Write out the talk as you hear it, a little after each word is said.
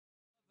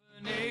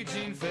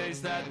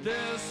face that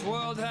this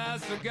world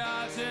has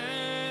forgotten.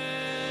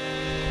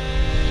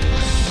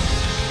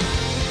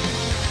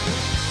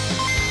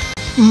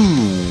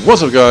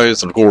 What's up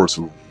guys, and of course,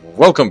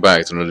 welcome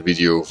back to another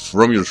video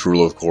from your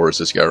true love, of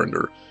course, is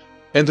Garender.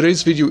 And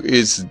today's video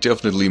is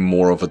definitely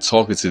more of a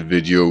talkative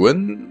video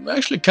and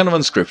actually kind of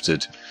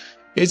unscripted.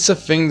 It's a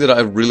thing that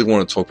I really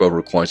want to talk about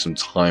for quite some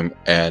time,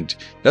 and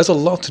it has a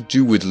lot to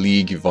do with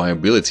League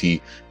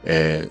viability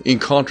in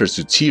contrast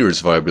to Tiers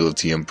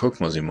viability and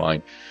Pokemon's in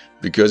mind.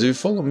 Because if you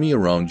follow me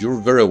around,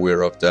 you're very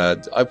aware of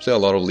that. I play a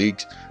lot of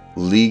Leagues.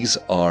 Leagues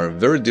are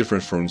very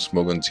different from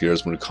Smogon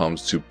Tiers when it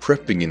comes to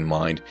prepping in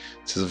mind,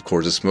 since of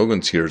course the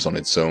Smogon Tiers on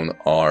its own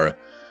are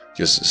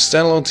just a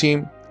standalone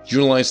team,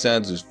 utilize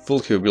that with full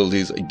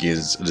capabilities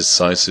against a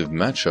decisive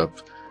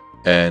matchup,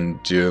 and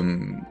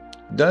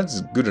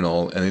that's good and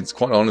all, and it's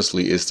quite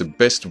honestly is the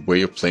best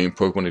way of playing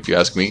Pokemon if you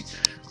ask me.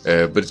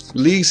 But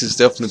Leagues is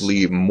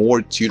definitely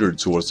more tutored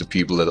towards the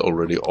people that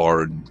already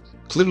are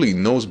clearly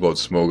knows about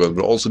Smogon,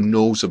 but also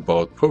knows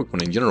about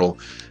Pokemon in general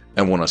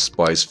and want to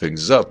spice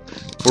things up.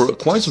 For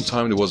quite some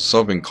time there was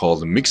something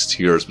called mixed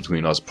tiers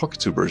between us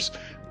Poketubers,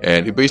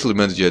 and it basically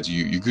meant that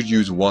you could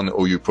use one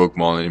OU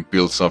Pokemon and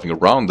build something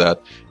around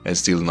that and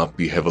still not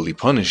be heavily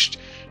punished.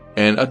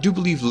 And I do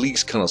believe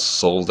Leagues kind of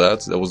solved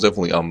that. That was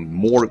definitely a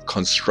more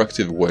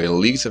constructive way.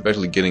 Leagues are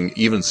actually getting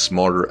even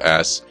smarter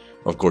as,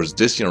 of course,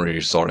 this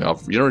generation starting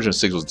off. Generation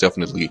 6 was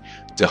definitely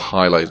the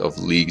highlight of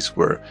Leagues,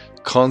 where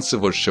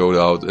concept was showed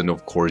out and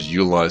of course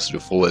utilized to the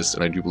fullest.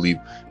 And I do believe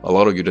a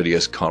lot of good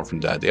ideas come from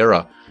that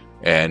era.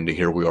 And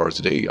here we are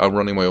today. I'm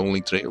running my own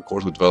league today, of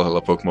course, with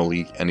Valhalla Pokemon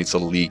League. And it's a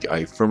league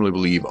I firmly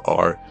believe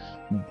are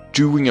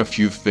doing a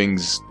few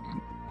things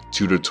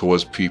tutored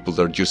towards people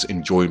that are just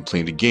enjoying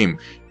playing the game.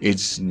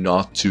 It's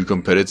not too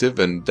competitive,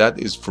 and that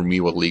is for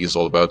me what League is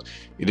all about.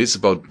 It is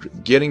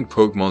about getting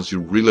Pokemons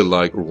you really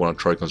like or want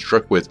to try to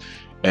construct with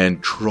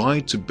and try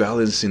to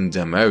balancing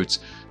them out.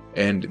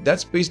 And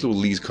that's basically what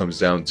League comes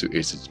down to,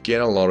 is to get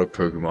a lot of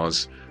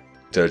Pokemons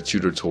that are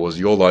tutored towards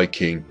your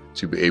liking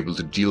to be able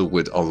to deal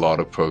with a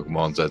lot of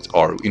Pokemon that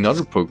are in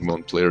other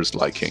Pokemon players'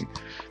 liking.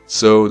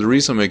 So the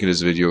reason I'm making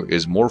this video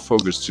is more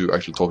focused to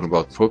actually talking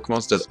about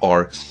Pokemons that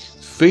are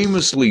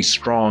famously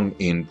strong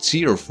in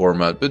tier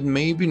format, but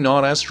maybe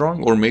not as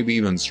strong, or maybe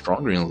even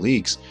stronger in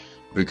Leagues,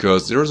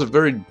 because there's a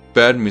very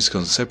bad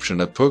misconception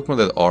that Pokemon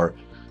that are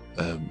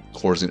of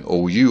course in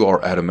OU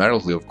are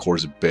automatically of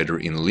course better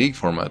in League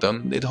format,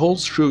 and it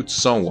holds true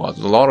somewhat.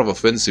 A lot of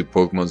offensive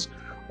Pokemons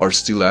are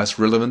still as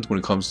relevant when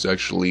it comes to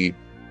actually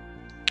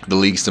the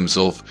Leagues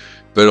themselves,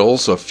 but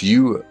also a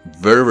few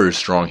very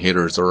strong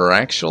hitters that are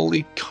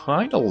actually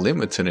kind of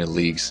limited in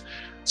Leagues.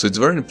 So it's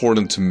very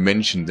important to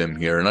mention them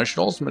here. And I should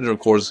also mention, of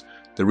course,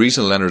 the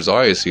reason Lander's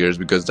Eye is here is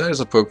because that is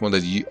a Pokemon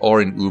that you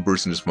are in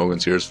Ubers in the Smogon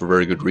Tiers for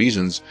very good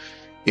reasons.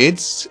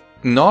 It's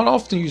not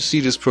often you see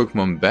this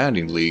Pokemon banned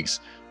in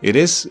Leagues. It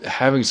is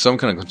having some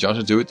kind of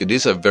conjunction to it. It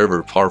is a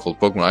very powerful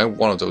Pokemon. I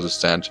wanted to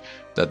understand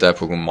that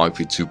Pokemon might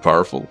be too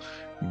powerful.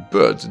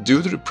 But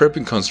due to the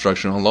prepping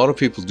construction, a lot of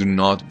people do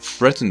not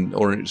threaten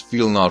or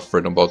feel not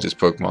threatened about this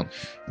Pokemon.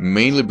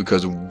 Mainly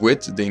because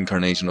with the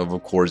incarnation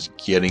of course,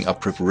 getting a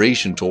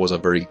preparation towards a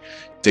very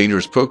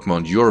dangerous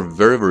Pokemon, you are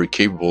very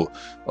capable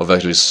of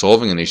actually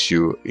solving an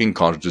issue, in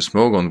contrast to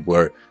Smogon,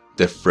 where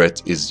the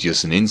threat is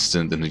just an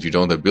instant, and if you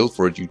don't have build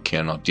for it, you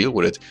cannot deal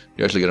with it.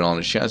 You actually get an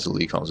honest chance that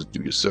League comes to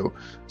do so.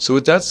 So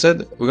with that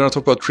said, we're going to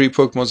talk about 3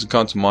 Pokemons that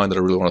come to mind that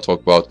I really want to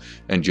talk about,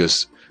 and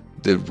just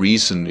the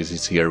reason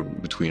is here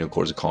between, of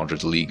course, the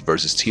contrast League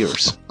versus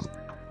Tiers.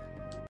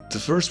 The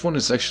first one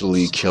is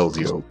actually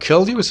Keldeo.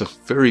 Keldeo is a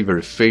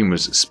very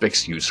famous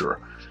specs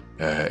user.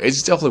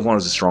 It's definitely one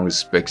of the strongest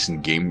specs in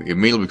the game,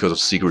 mainly because of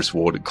Secret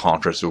Sword in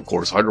contrast to, of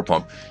course, Hydro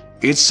Pump.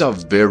 It's a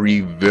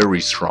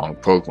very strong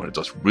Pokemon. It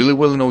does really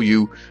well in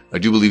OU. I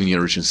do believe in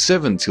Generation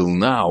 7 till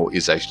now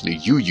is actually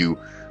UU,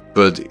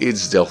 but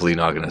it's definitely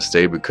not going to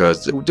stay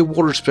because the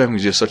water spamming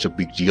is just such a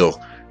big deal.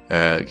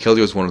 Keldeo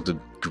is one of the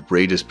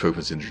greatest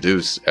Pokemon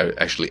introduced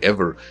actually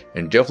ever,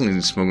 and definitely in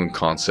the Smogon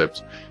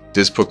concept,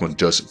 this Pokemon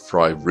does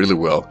thrive really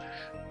well.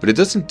 But it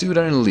doesn't do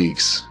that in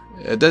Leagues.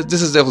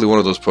 This is definitely one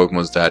of those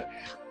Pokemons that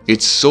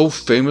it's so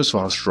famous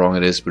for how strong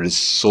it is, but it's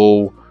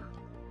so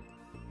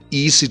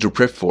easy to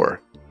prep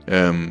for.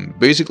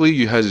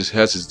 Basically, it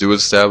has its dual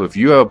stab. If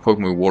you have a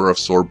Pokemon with Water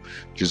Absorb,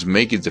 just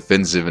make it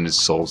defensive and it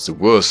solves the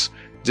worst.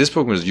 This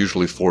Pokemon is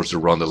usually forced to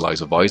run the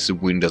likes of Icy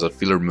Wind as a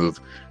filler move,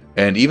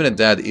 and even at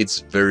that, it's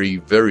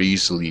very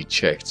easily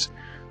checked.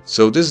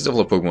 So this is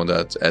definitely a Pokemon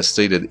that, as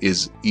stated,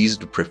 is easy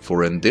to prep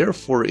for, and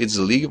therefore its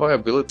League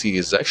viability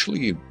is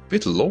actually a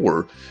bit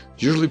lower.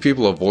 Usually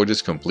people avoid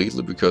this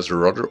completely because there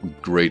are other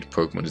great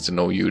Pokemon it's an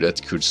OU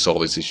that could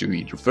solve this issue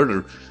even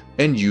further,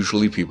 and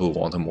usually people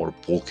want a more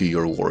bulky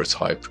or water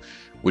type,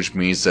 which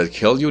means that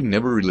Keldeo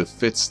never really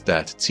fits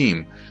that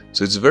team.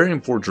 So it's very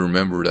important to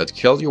remember that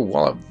Keldeo,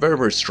 while a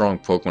very strong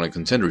Pokemon and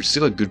contender, is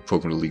still a good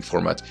Pokemon in League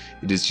format.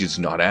 It is just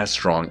not as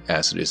strong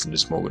as it is in the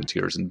Smogon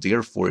Tiers, and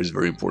therefore it's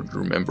very important to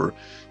remember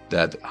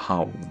that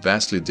how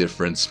vastly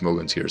different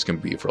Smogon Tiers can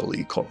be for a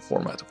League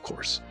format, of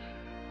course.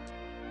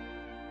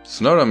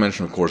 So now that I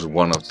mentioned, of course,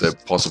 one of the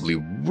possibly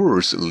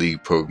worst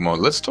League Pokemon,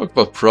 let's talk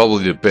about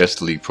probably the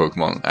best League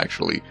Pokemon,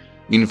 actually,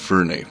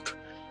 Infernape.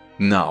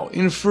 Now,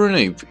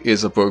 Infernape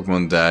is a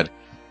Pokemon that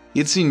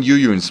it's in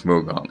UU and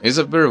Smogon. It's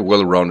a very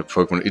well-rounded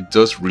Pokemon. It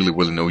does really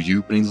well know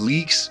you, but in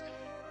Leagues,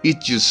 it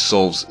just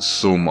solves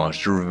so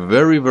much. There are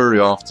very, very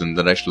often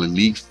that actually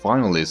League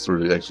finalists,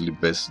 or actually the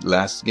best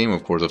last game,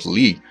 of course, of the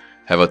League,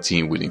 have a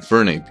team with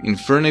Infernape.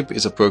 Infernape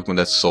is a Pokemon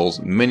that solves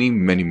many,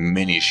 many,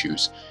 many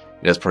issues.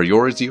 It has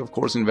priority, of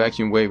course, in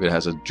Vacuum Wave. It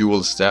has a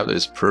dual stab that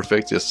is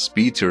perfect. It has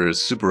speed tier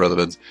is super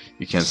relevant.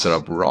 You can set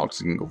up rocks,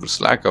 you can go for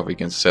slack off, you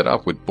can set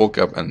up with bulk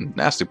up and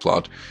nasty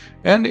plot.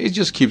 And it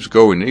just keeps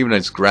going, even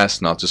as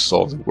grass not to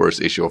solve the worst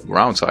issue of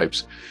ground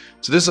types.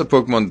 So this is a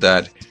Pokemon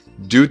that,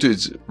 due to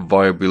its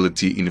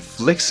viability in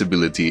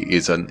flexibility,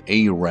 is an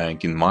A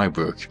rank in my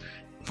book.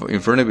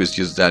 Infernape is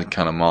just that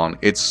kind of mon.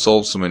 It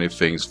solves so many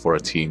things for a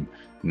team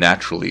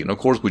naturally, and of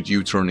course with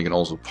U-turn it can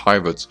also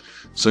pivot.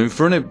 So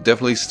Infernape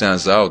definitely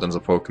stands out as a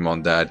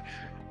Pokemon that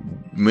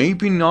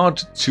maybe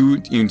not too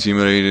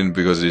intimidating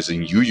because it is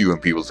in UU and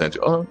people tend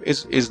to, oh,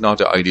 it's not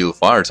the ideal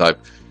fire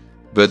type.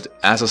 But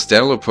as a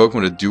standalone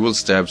Pokemon, the dual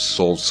stab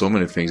solves so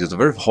many things. It's a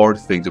very hard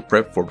thing to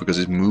prep for because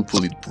its move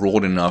pool is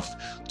broad enough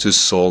to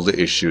solve the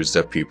issues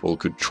that people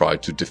could try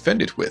to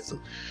defend it with.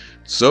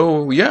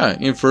 So yeah,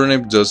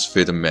 Infernape does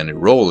fit a many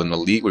role. In a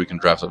league where you can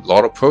draft a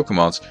lot of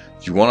Pokemons,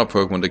 you want a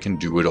Pokemon that can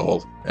do it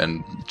all.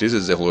 And this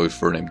is definitely what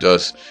Infernape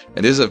does.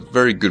 And this is a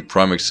very good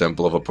prime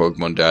example of a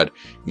Pokemon that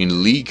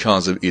in league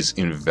concept is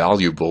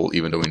invaluable,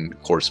 even though in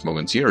course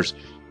Smogon Tiers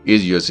it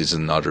just is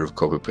another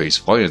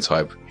copy-paste fighting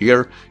type.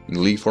 Here,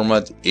 in League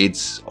format,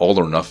 it's all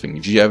or nothing.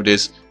 If you have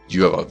this,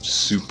 you have a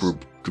super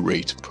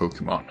great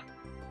Pokemon.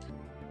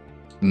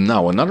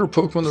 Now, another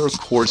Pokemon that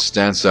of course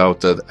stands out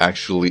that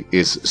actually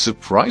is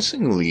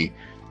surprisingly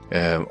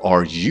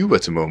RU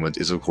at the moment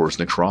is of course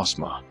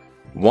Necrozma.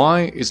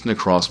 Why is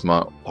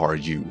Necrozma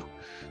RU?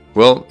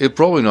 Well, it's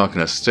probably not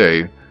going to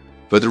stay,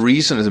 but the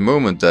reason at the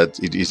moment that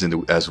it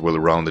isn't as well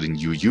rounded in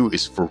UU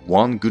is for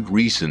one good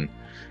reason.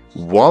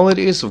 While it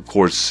is of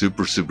course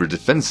super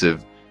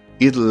defensive,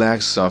 it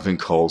lacks something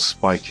called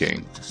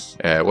spiking.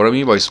 What I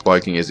mean by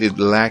spiking is it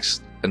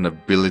lacks an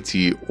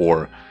ability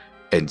or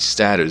a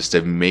status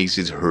that makes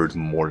it hurt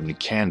more than it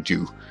can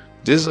do.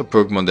 This is a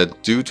Pokemon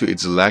that, due to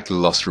its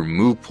lackluster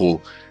move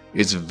pool,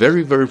 is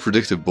very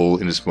predictable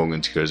in the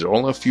Smogon Tiers. There are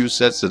only a few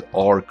sets that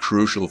are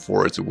crucial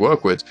for it to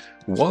work with.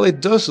 While it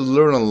does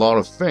learn a lot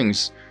of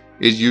things,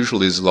 it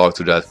usually is locked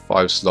to that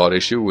 5-slot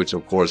issue, which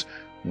of course,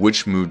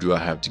 which move do I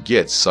have to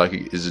get?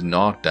 Psychic is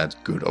not that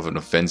good of an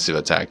offensive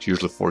attack. It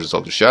usually forces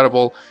out the Shadow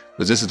Ball,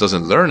 but since it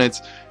doesn't learn it,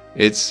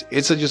 it's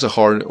just a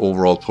hard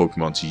overall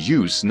Pokemon to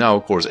use. Now,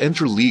 of course,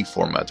 enter League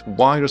format.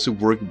 Why does it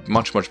work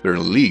much better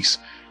in Leagues?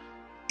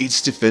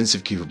 Its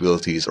defensive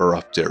capabilities are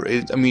up there.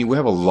 I mean, we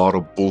have a lot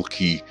of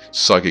bulky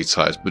Psychic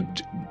types,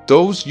 but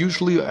those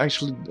usually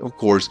actually, of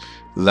course,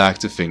 lack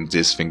the thing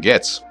this thing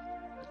gets.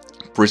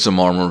 Prism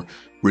Armor,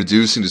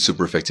 reducing the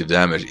super effective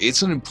damage.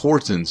 It's an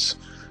importance,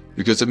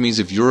 because that means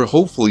if you're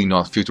hopefully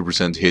not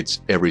 50%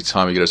 hits every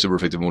time you get a super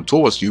effective move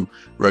towards you,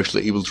 you're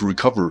actually able to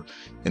recover.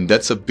 And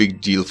that's a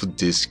big deal for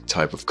this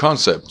type of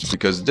concept,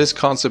 because this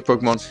concept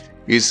Pokemon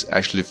is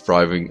actually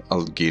thriving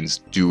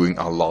against doing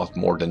a lot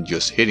more than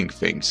just hitting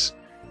things.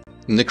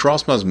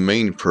 Necrozma's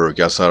main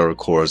perk outside of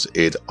course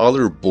its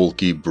other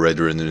bulky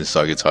brethren in the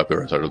Psychic type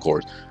outside of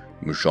course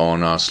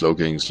Mushana,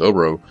 Slowking,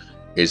 Slowbro,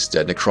 is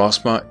that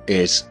Necrozma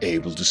is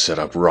able to set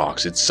up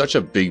rocks. It's such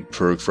a big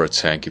perk for a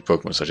tanky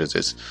Pokemon such as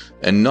this.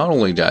 And not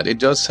only that, it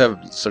does have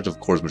such of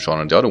course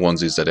Mushana, and the other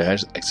ones is that it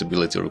has X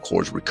ability or of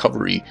course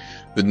recovery.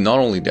 But not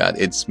only that,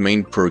 its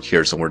main perk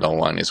here somewhere down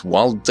the line is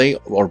while they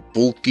are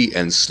bulky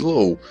and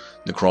slow,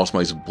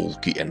 Necrozma is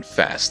bulky and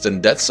fast,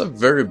 and that's a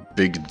very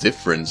big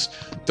difference.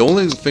 The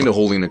only thing that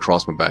holding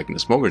Necrozma back in the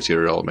Smogon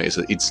Tier element is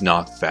that it's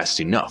not fast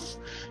enough.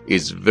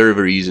 It's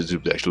very easy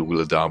to actually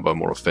wheel it down by a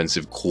more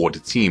offensive core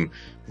team,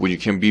 when you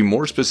can be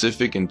more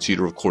specific and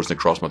tutor of course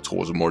Necrozma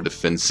towards a more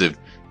defensive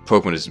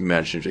Pokemon is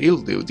managed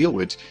to deal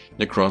with.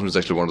 Necrozma is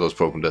actually one of those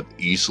Pokemon that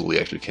easily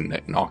actually can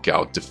knock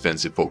out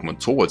defensive Pokemon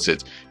towards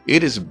it.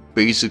 It is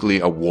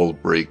basically a wall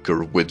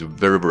breaker with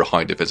very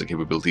high defensive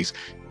capabilities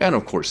and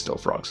of course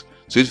stealth rocks.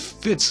 So it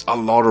fits a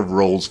lot of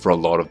roles for a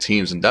lot of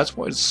teams, and that's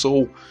why it's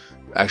so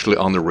actually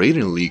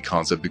underrated in League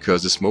concept,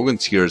 because the Smogon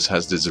Tiers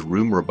has this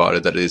rumor about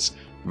it that is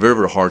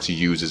very hard to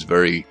use, is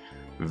very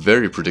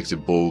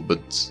predictable,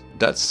 but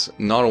that's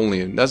not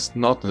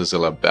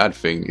necessarily a bad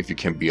thing if you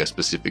can be a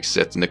specific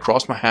set. And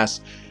Necrozma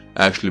has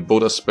actually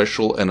both a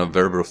special and a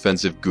very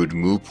offensive good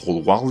move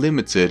pool. While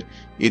limited,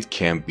 it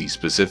can be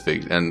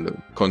specific.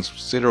 And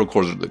consider of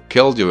course that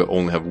Keldeo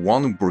only have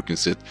one working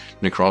set.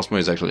 Necrozma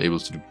is actually able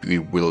to be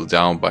whittled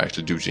down by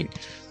actually using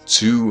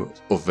 2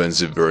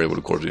 offensive variable,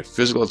 of course, with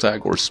physical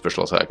attack or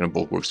special attack, and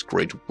both works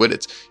great with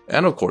it.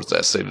 And of course,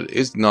 that said,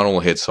 it not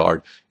only hits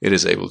hard, it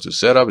is able to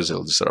set up,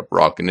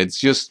 rock, and it's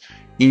just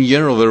in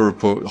general very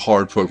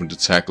hard Pokemon to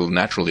tackle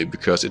naturally,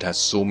 because it has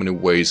so many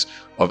ways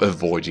of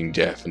avoiding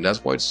death, and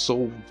that's why it's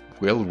so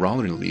well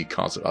rounded in League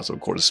concept, also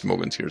of course the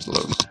Smogon Tiers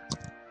alone.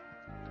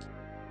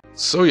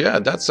 So yeah,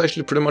 that's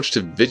actually pretty much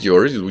the video.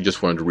 Originally, we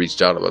just wanted to reach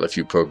out about a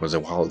few Pokemon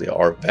and wow, they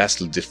are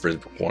vastly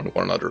different from one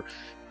another.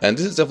 And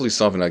this is definitely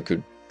something I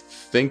could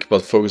think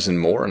about focusing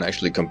more on,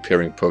 actually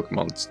comparing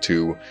Pokemon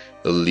to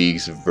the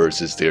leagues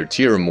versus their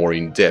tier more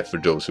in depth for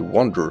those who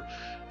wonder.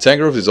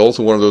 Tangrowth is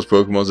also one of those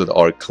Pokemon that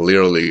are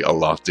clearly a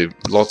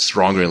lot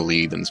stronger in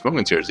league than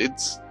Smogon tiers.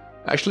 It's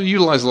actually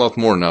utilized a lot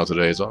more now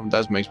today, so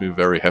that makes me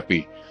very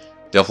happy.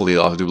 Definitely,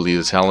 I do believe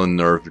the talent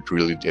nerf, it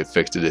really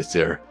affected it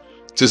there.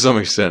 To some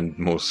extent,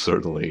 most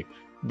certainly.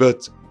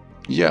 But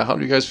yeah, how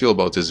do you guys feel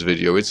about this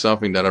video? It's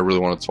something that I really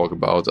want to talk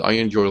about. I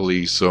enjoy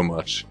League so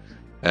much.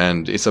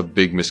 And it's a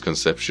big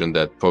misconception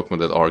that Pokemon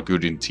that are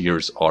good in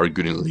tiers are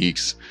good in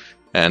leagues.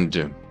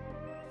 And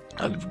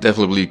I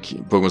definitely believe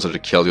Pokemon such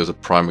as Keldeo is a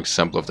prime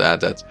example of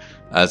that.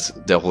 That's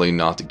definitely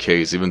not the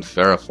case. Even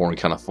Ferrothorn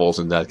kind of falls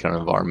in that kind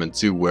of environment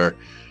too, where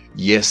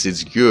yes,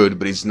 it's good,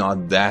 but it's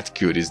not that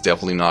good. It's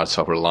definitely not a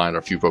top line.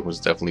 A few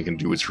Pokemon definitely can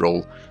do its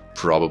role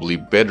probably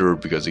better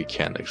because it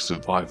can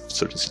survive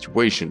certain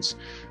situations.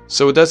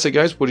 So with that said,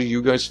 guys, what do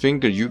you guys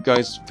think? Are you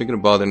guys thinking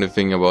about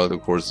anything about,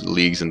 of course,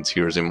 leagues and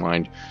tiers in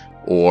mind?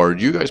 Or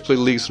do you guys play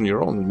leagues on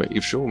your own?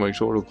 If so, make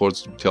sure, of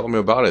course, to tell me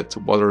about it.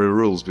 What are the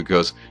rules?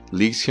 Because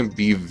leagues can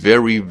be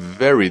very,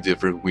 very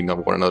different between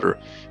one another.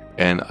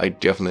 And I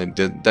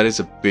definitely, that is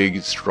a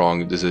big,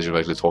 strong decision of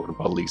actually talking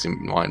about leagues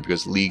in mind.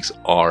 Because leagues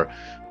are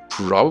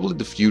probably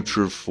the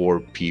future for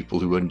people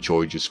who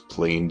enjoy just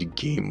playing the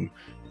game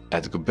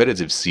at the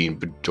competitive scene,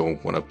 but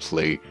don't want to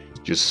play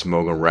just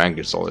Smogon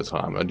rankings all the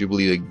time. I do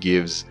believe it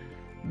gives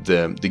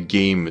the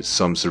game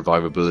some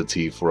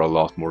survivability for a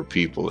lot more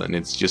people, and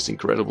it's just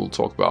incredible to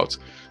talk about.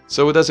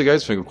 So with that said,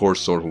 guys, thank you of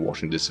course for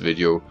watching this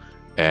video,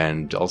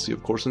 and I'll see you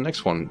of course in the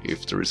next one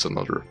if there is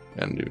another.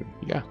 And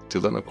yeah, till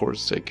then, of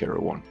course, take care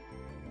everyone.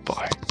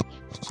 Bye.